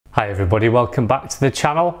Hi everybody, welcome back to the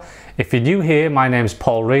channel. If you're new here, my name's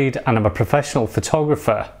Paul Reed and I'm a professional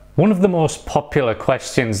photographer. One of the most popular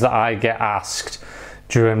questions that I get asked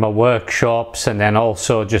during my workshops and then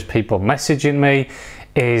also just people messaging me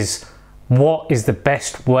is, what is the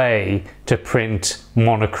best way to print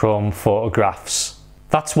monochrome photographs?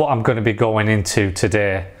 That's what I'm going to be going into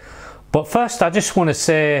today. But first I just want to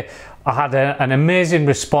say I had an amazing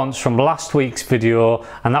response from last week's video,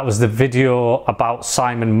 and that was the video about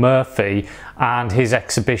Simon Murphy and his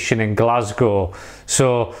exhibition in Glasgow.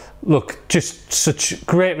 So look, just such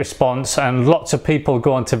great response and lots of people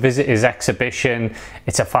going to visit his exhibition.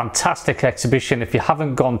 It's a fantastic exhibition. If you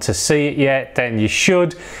haven't gone to see it yet, then you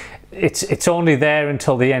should. It's only there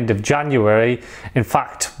until the end of January. In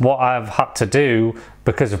fact, what I've had to do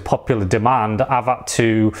because of popular demand, I've had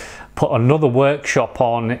to put another workshop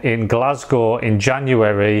on in Glasgow in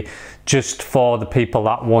January just for the people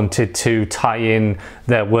that wanted to tie in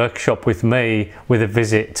their workshop with me with a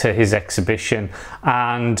visit to his exhibition.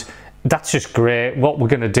 And that's just great. What we're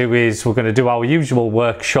going to do is we're going to do our usual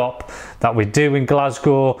workshop that we do in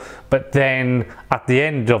Glasgow, but then at the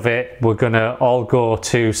end of it we're going to all go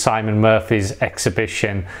to Simon Murphy's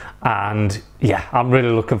exhibition, and yeah, I'm really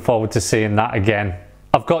looking forward to seeing that again.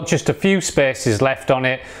 I've got just a few spaces left on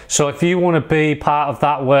it, so if you want to be part of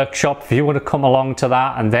that workshop, if you want to come along to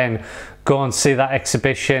that and then go and see that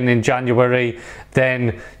exhibition in January,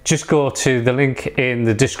 then just go to the link in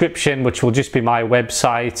the description, which will just be my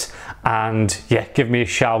website, and yeah, give me a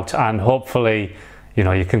shout and hopefully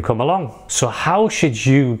you can come along. So how should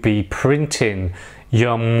you be printing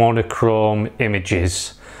your monochrome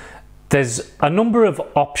images? There's a number of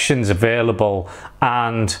options available,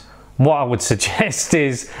 and what I would suggest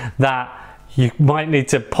is that you might need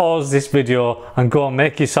to pause this video and go and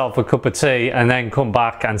make yourself a cup of tea and then come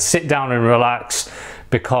back and sit down and relax,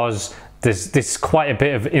 because there's quite a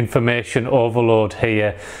bit of information overload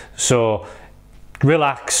here. So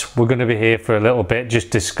relax, we're going to be here for a little bit just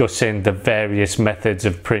discussing the various methods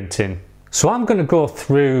of printing. So I'm going to go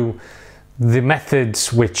through the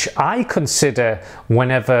methods which I consider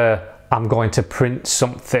whenever I'm going to print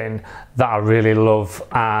something that I really love.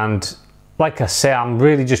 And like I say, I'm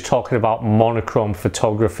really just talking about monochrome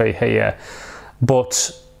photography here,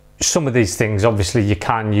 but some of these things obviously you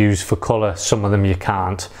can use for color, some of them you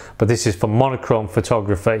can't, but this is for monochrome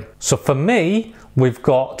photography. So for me, we've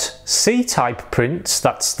got C-type prints,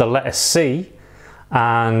 that's the letter C,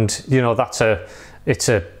 and it's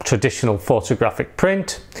a traditional photographic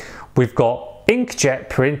print. We've got inkjet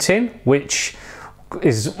printing, which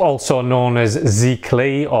is also known as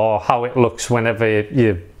Ziclee, or how it looks whenever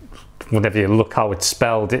you look how it's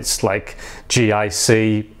spelled, it's like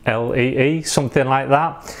G-I-C-L-E-E, something like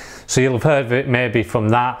that. So you'll have heard of it maybe from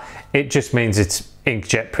that. It just means it's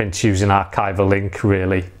inkjet prints using archival ink,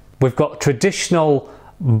 really. We've got traditional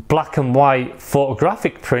black and white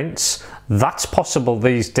photographic prints. That's possible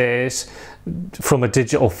these days from a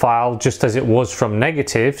digital file, just as it was from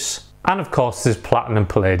negatives. And of course there's platinum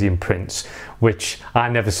palladium prints, which I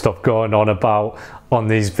never stop going on about on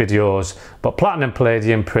these videos, but platinum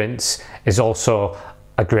palladium prints is also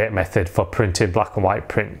a great method for printing black and white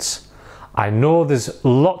prints. I know there's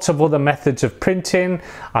lots of other methods of printing.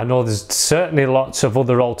 I know there's certainly lots of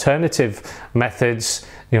other alternative methods,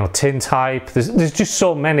 tin type. There's just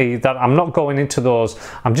so many that I'm not going into those.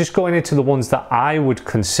 I'm just going into the ones that I would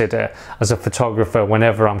consider as a photographer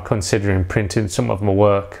whenever I'm considering printing some of my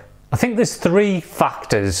work. I think there's three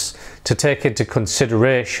factors to take into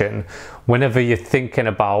consideration whenever you're thinking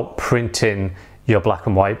about printing your black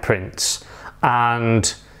and white prints.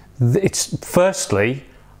 And it's firstly,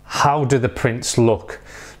 how do the prints look?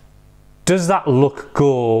 Does that look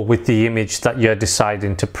go with the image that you're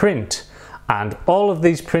deciding to print? And all of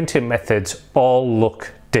these printing methods all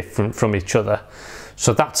look different from each other.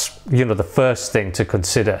 So that's, the first thing to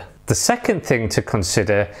consider. The second thing to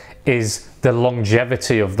consider is the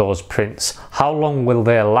longevity of those prints. How long will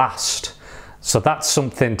they last? So that's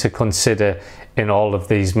something to consider in all of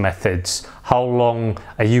these methods. How long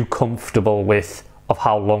are you comfortable with of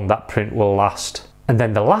how long that print will last? And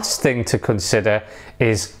then the last thing to consider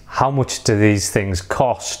is, how much do these things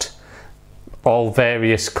cost? All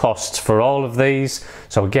various costs for all of these.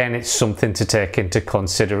 So again, it's something to take into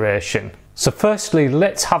consideration. So firstly,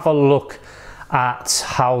 let's have a look at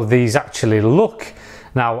how these actually look.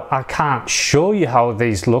 Now, I can't show you how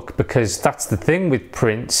these look, because that's the thing with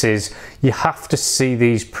prints, is you have to see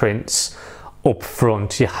these prints up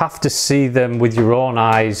front. You have to see them with your own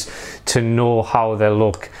eyes to know how they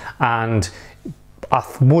look. And I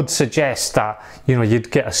would suggest that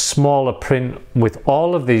you'd get a smaller print with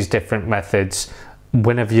all of these different methods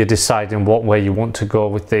whenever you're deciding what way you want to go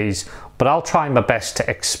with these. But I'll try my best to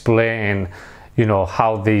explain, you know,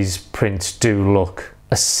 how these prints do look.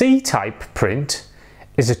 A C-type print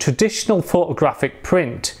is a traditional photographic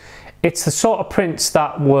print. It's the sort of prints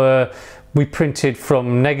that we printed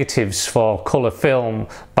from negatives for colour film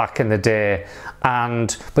back in the day,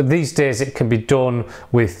 but these days it can be done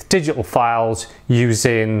with digital files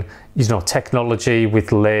using, you know, technology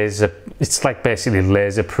with laser. It's like basically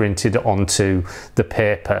laser printed onto the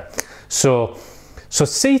paper. So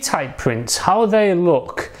C-type prints, how they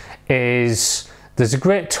look is there's a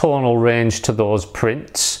great tonal range to those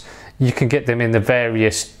prints. You can get them in the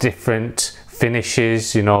various different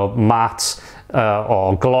finishes, you know, matte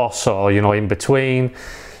or gloss, or, you know, in between.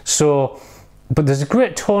 But there's a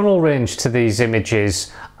great tonal range to these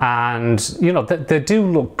images, and, you know, they do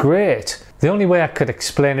look great. The only way I could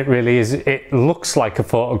explain it really is it looks like a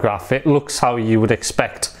photograph. It looks how you would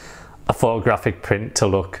expect a photographic print to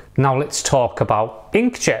look. Now let's talk about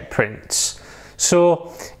inkjet prints.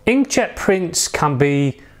 So inkjet prints can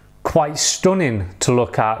be quite stunning to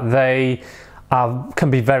look at. They can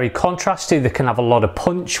be very contrasty. They can have a lot of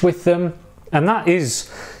punch with them, and that is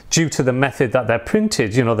due to the method that they're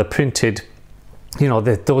printed. You know, they're printed, you know,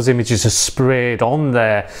 those images are sprayed on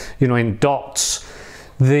there, you know, in dots.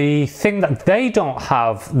 The thing that they don't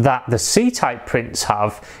have, that the C-type prints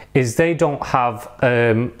have, is they don't have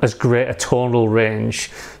as great a tonal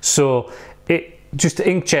range. So just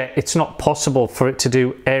inkjet, it's not possible for it to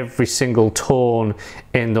do every single tone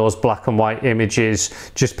in those black and white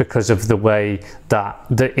images, just because of the way that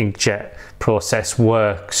the inkjet process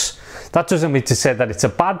works. That doesn't mean to say that it's a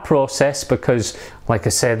bad process, because, like I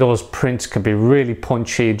said, those prints can be really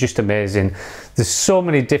punchy, just amazing. There's so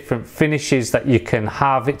many different finishes that you can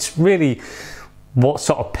have. It's really what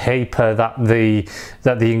sort of paper that the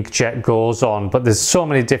inkjet goes on, but there's so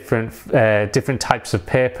many different types of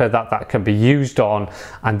paper that can be used on,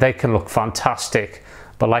 and they can look fantastic.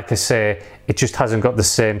 But like I say, it just hasn't got the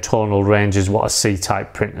same tonal range as what a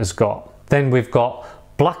C-type print has got. Then we've got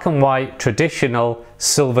black and white traditional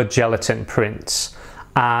silver gelatin prints,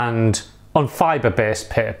 and on fibre-based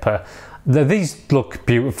paper. These look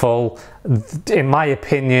beautiful. In my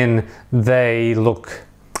opinion, they look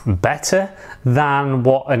better than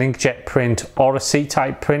what an inkjet print or a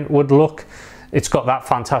C-type print would look. It's got that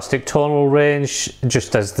fantastic tonal range,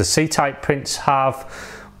 just as the C-type prints have,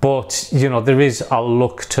 but, you know, there is a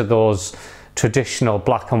look to those traditional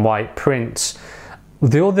black and white prints.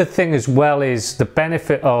 The other thing as well is the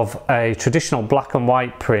benefit of a traditional black and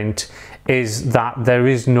white print is that there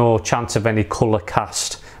is no chance of any colour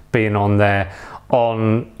cast being on there.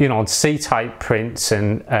 On, you know, on C-type prints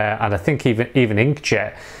and I think even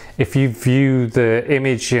inkjet, if you view the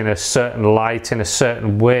image in a certain light, in a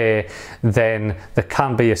certain way, then there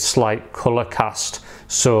can be a slight colour cast.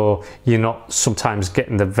 So you're not sometimes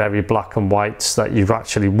getting the very black and whites that you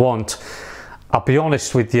actually want. I'll be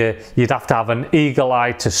honest with you, you'd have to have an eagle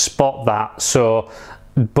eye to spot that.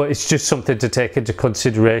 But it's just something to take into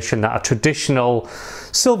consideration, that a traditional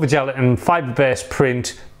silver gelatin fibre-based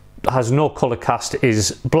print has no colour cast,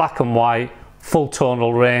 is black and white, full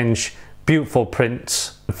tonal range, beautiful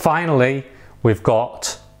prints. Finally, we've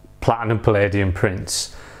got platinum palladium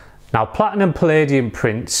prints. Now, platinum palladium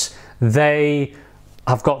prints, they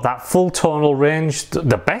have got that full tonal range,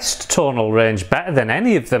 the best tonal range, better than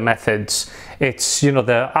any of the methods. It's, you know,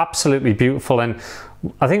 they're absolutely beautiful, and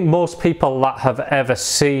I think most people that have ever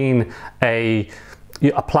seen a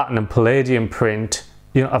platinum palladium print,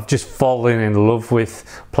 you know, I've just fallen in love with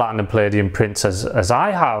platinum palladium prints as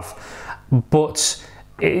I have. But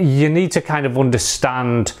you need to kind of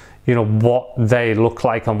understand, you know, what they look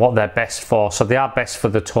like and what they're best for. So they are best for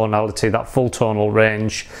the tonality, that full tonal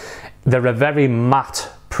range. They're a very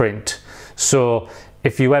matte print. So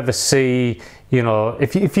if you ever see, you know,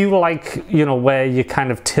 if you like, you know, where you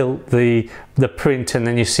kind of tilt the print and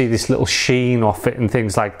then you see this little sheen off it and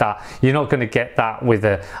things like that, you're not going to get that with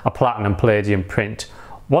a platinum palladium print.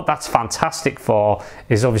 What that's fantastic for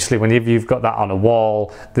is obviously whenever you've got that on a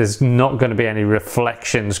wall, there's not going to be any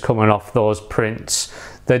reflections coming off those prints.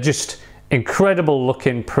 They're just incredible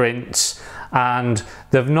looking prints, and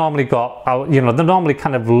they've normally got, you know, they normally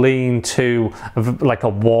kind of lean to like a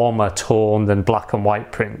warmer tone than black and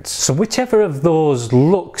white prints. So whichever of those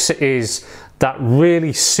looks it is that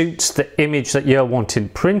really suits the image that you're wanting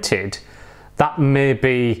printed, that may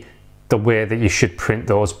be the way that you should print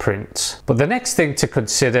those prints. But the next thing to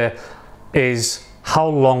consider is how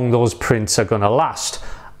long those prints are going to last.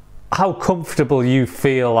 How comfortable you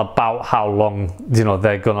feel about how long, you know,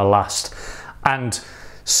 they're going to last. And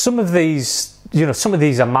some of these you know, some of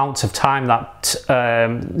these amounts of time that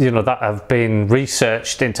you know, that have been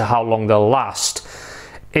researched into how long they'll last,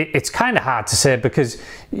 it's kind of hard to say, because,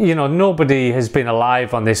 you know, nobody has been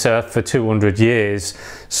alive on this earth for 200 years,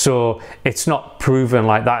 so it's not proven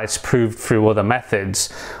like that. It's proved through other methods.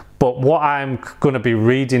 But what I'm going to be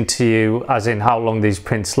reading to you, as in how long these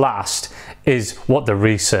prints last, is what the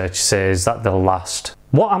research says that they'll last.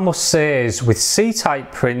 What I must say is, with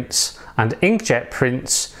C-type prints and inkjet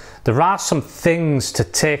prints, there are some things to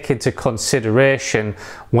take into consideration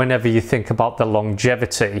whenever you think about the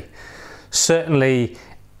longevity. Certainly,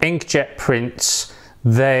 inkjet prints,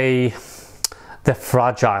 they're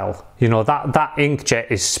fragile. You know, that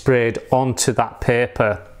inkjet is sprayed onto that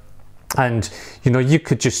paper, and you know, you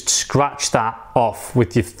could just scratch that off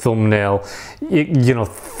with your thumbnail. You know,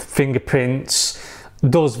 fingerprints,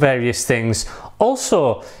 those various things.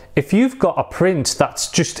 Also, if you've got a print that's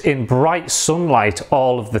just in bright sunlight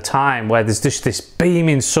all of the time, where there's just this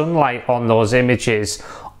beaming sunlight on those images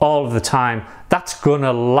all of the time, that's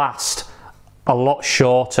gonna last a lot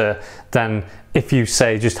shorter than if you,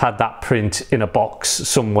 say, just had that print in a box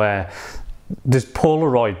somewhere. There's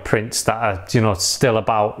Polaroid prints that are, you know, still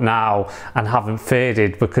about now and haven't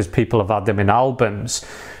faded because people have had them in albums.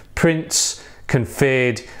 Prints can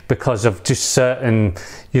fade because of just certain,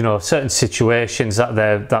 you know, certain situations that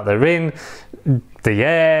they're in, the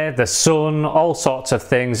air, the sun, all sorts of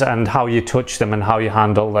things, and how you touch them and how you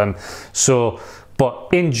handle them. So, but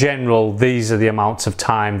in general, these are the amounts of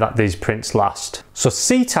time that these prints last. So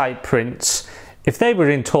C-type prints, if they were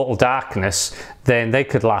in total darkness, then they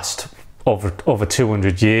could last over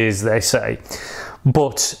 200 years, they say.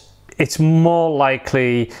 But it's more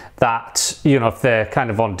likely that, you know, if they're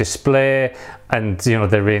kind of on display and, you know,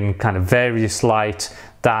 they're in kind of various light,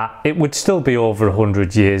 that it would still be over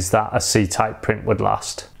 100 years that a C-type print would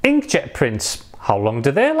last. Inkjet prints, how long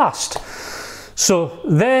do they last? So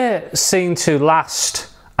they're seen to last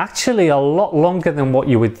actually a lot longer than what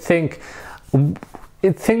you would think.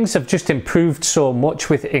 Things have just improved so much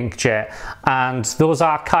with inkjet, and those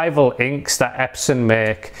archival inks that Epson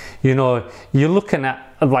make, you know, you're looking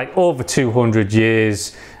at like over 200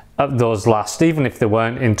 years of those last, even if they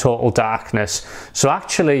weren't in total darkness. So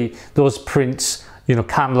actually those prints, you know,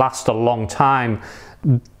 can last a long time.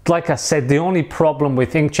 Like I said, the only problem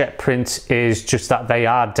with inkjet prints is just that they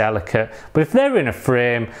are delicate. But if they're in a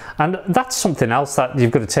frame, and that's something else that you've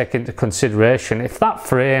got to take into consideration, if that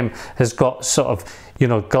frame has got sort of, you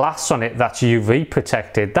know, glass on it that's UV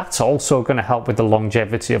protected, that's also going to help with the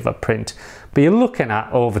longevity of a print. But you're looking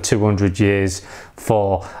at over 200 years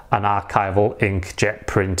for an archival inkjet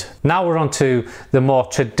print. Now we're on to the more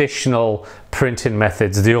traditional printing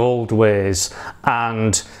methods, the old ways,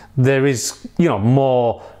 and there is, you know,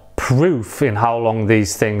 more proof in how long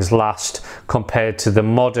these things last compared to the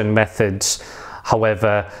modern methods.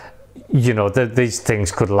 However, you know, these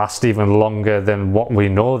things could last even longer than what we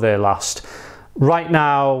know they last. Right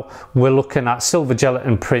now we're looking at silver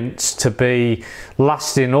gelatin prints to be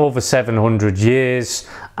lasting over 700 years,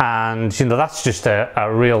 and you know, that's just a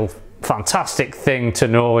real fantastic thing to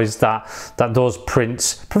know, is that those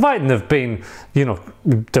prints, providing they've been, you know,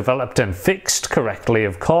 developed and fixed correctly,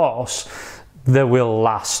 of course, they will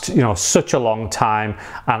last, you know, such a long time.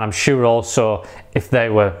 And I'm sure also if they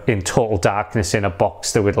were in total darkness in a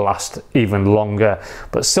box, they would last even longer.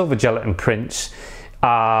 But silver gelatin prints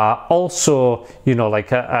are also, you know,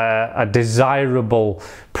 like a desirable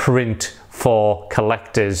print for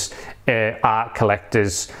collectors, art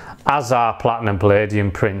collectors, as are platinum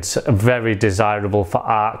palladium prints, very desirable for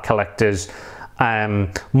art collectors,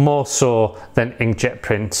 more so than inkjet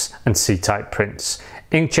prints and C-type prints.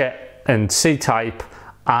 Inkjet and C-type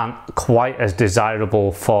aren't quite as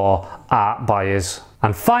desirable for art buyers.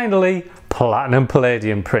 And finally, platinum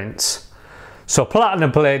palladium prints. So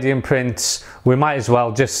platinum palladium prints, we might as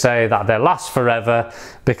well just say that they last forever,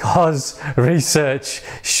 because research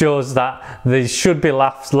shows that they should be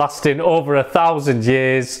lasting over 1,000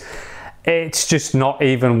 years. It's just not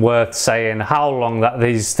even worth saying how long that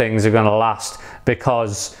these things are going to last,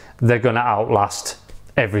 because they're going to outlast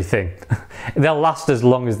everything. They'll last as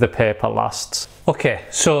long as the paper lasts. Okay,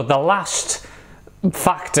 so the last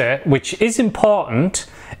factor, which is important,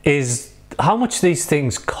 is how much these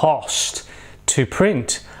things cost to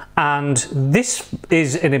print. And this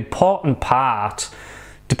is an important part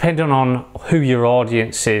depending on who your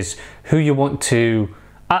audience is, who you want to.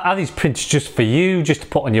 Are these prints just for you, just to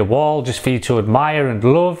put on your wall, just for you to admire and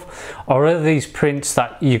love? Or are these prints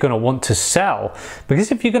that you're going to want to sell?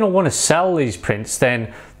 Because if you're going to want to sell these prints,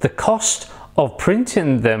 then the cost of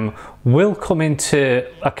printing them will come into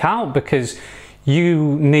account, because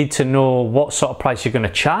you need to know what sort of price you're going to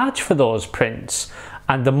charge for those prints.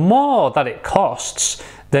 And the more that it costs,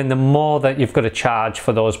 then the more that you've got to charge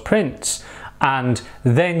for those prints. And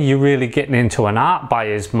then you're really getting into an art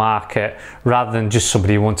buyer's market rather than just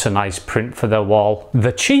somebody who wants a nice print for their wall.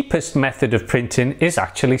 The cheapest method of printing is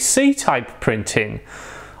actually C-type printing.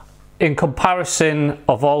 In comparison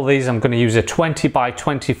of all these, I'm going to use a 20 by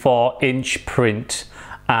 24 inch print,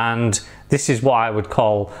 and this is what I would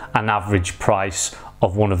call an average price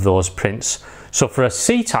of one of those prints. So for a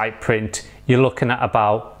C-type print, you're looking at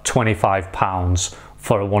about £25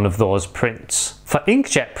 for one of those prints. For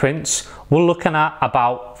inkjet prints, we're looking at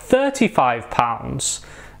about £35.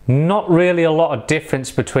 Not really a lot of difference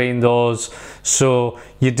between those, so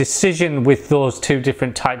your decision with those two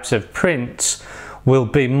different types of prints will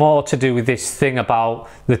be more to do with this thing about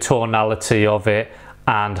the tonality of it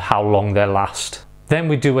and how long they last. Then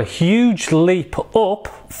we do a huge leap up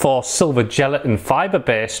for silver gelatin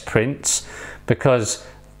fibre-based prints, because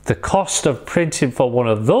the cost of printing for one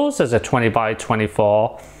of those as a 20 by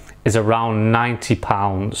 24 is around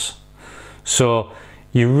 £90. So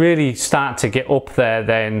you really start to get up there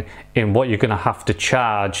then in what you're going to have to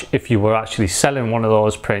charge if you were actually selling one of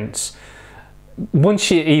those prints. Once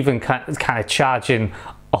you're even kind of charging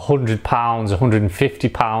 £100,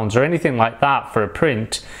 £150 or anything like that for a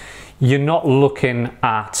print, you're not looking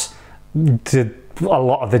at a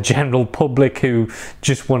lot of the general public who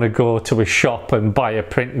just want to go to a shop and buy a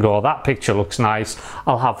print and go, that picture looks nice,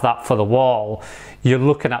 I'll have that for the wall. You're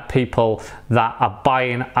looking at people that are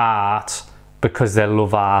buying art because they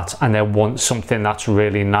love art and they want something that's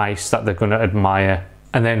really nice that they're going to admire.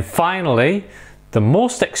 And then finally, the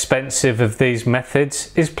most expensive of these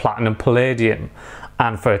methods is platinum palladium.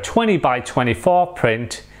 And for a 20 by 24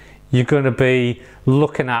 print, you're going to be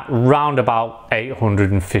looking at round about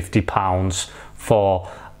 £850 for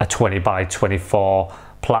a 20 by 24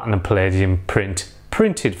 platinum palladium print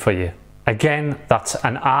printed for you. Again, that's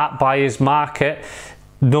an art buyer's market.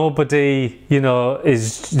 Nobody, you know,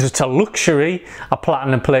 is just a luxury, a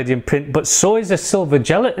platinum palladium print, but so is a silver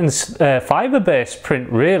gelatin fibre-based print,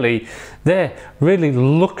 really. They're really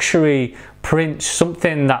luxury prints,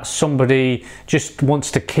 something that somebody just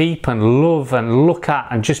wants to keep and love and look at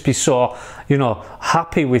and just be so, you know,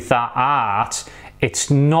 happy with that art.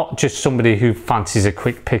 It's not just somebody who fancies a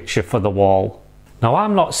quick picture for the wall. Now,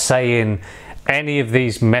 I'm not saying any of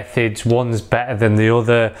these methods, one's better than the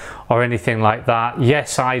other or anything like that.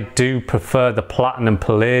 Yes, I do prefer the platinum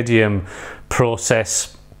palladium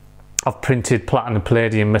process. I've printed platinum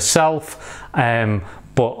palladium myself,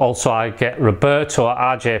 but also I get Roberto at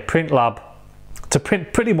RJ Printlab to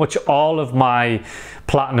print pretty much all of my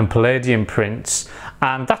platinum palladium prints,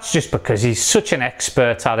 and that's just because he's such an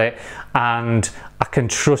expert at it and I can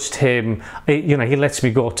trust him. You know, he lets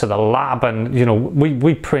me go to the lab and, you know,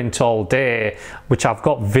 we print all day, which I've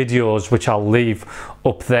got videos which I'll leave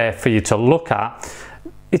up there for you to look at.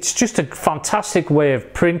 It's just a fantastic way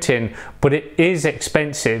of printing, but it is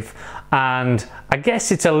expensive, and I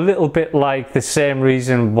guess it's a little bit like the same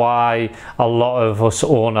reason why a lot of us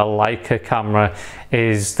own a Leica camera,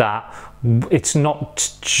 is that it's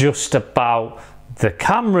not just about the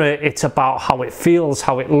camera, it's about how it feels,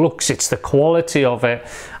 how it looks, it's the quality of it.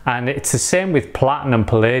 And it's the same with platinum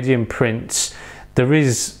palladium prints. There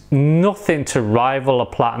is nothing to rival a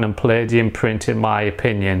platinum palladium print, in my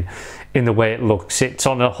opinion, in the way it looks. It's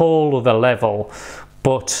on a whole other level,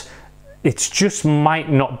 but it just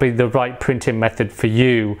might not be the right printing method for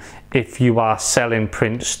you if you are selling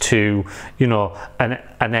prints to, you know,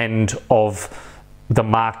 an end of the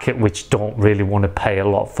market which don't really want to pay a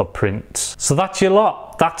lot for prints. So that's your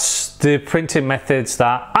lot. That's the printing methods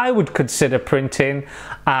that I would consider printing,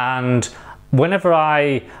 and whenever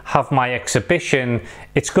I have my exhibition,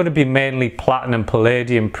 it's going to be mainly platinum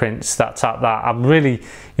palladium prints that's at that. I'm really,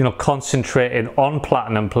 you know, concentrating on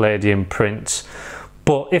platinum palladium prints.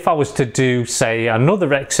 But if I was to do, say,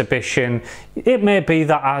 another exhibition, it may be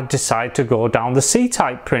that I decide to go down the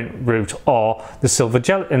C-type print route or the silver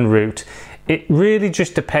gelatin route. It really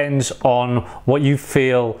just depends on what you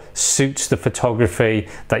feel suits the photography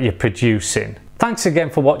that you're producing. Thanks again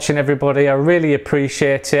for watching, everybody. I really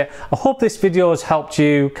appreciate it. I hope this video has helped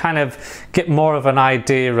you kind of get more of an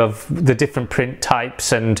idea of the different print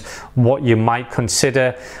types and what you might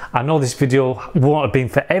consider. I know this video won't have been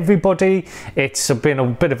for everybody. It's been a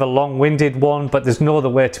bit of a long-winded one, but there's no other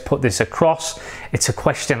way to put this across. It's a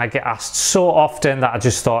question I get asked so often that I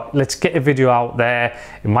just thought, let's get a video out there.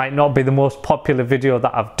 It might not be the most popular video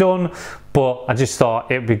that I've done, but I just thought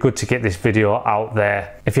it'd be good to get this video out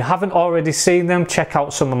there. If you haven't already seen them, check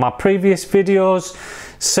out some of my previous videos.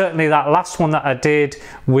 Certainly that last one that I did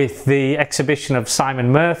with the exhibition of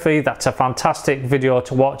Simon Murphy, that's a fantastic video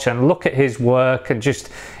to watch, and look at his work, and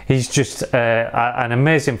he's just an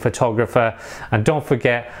amazing photographer. And don't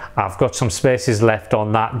forget, I've got some spaces left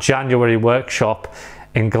on that January workshop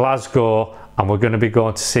in Glasgow, and we're going to be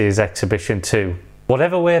going to see his exhibition too.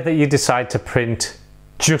 Whatever way that you decide to print,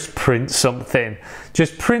 just print something.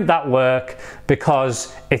 Just print that work,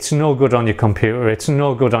 because it's no good on your computer, it's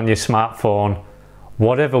no good on your smartphone.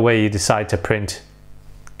 Whatever way you decide to print,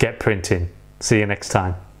 get printing. See you next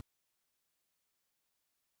time.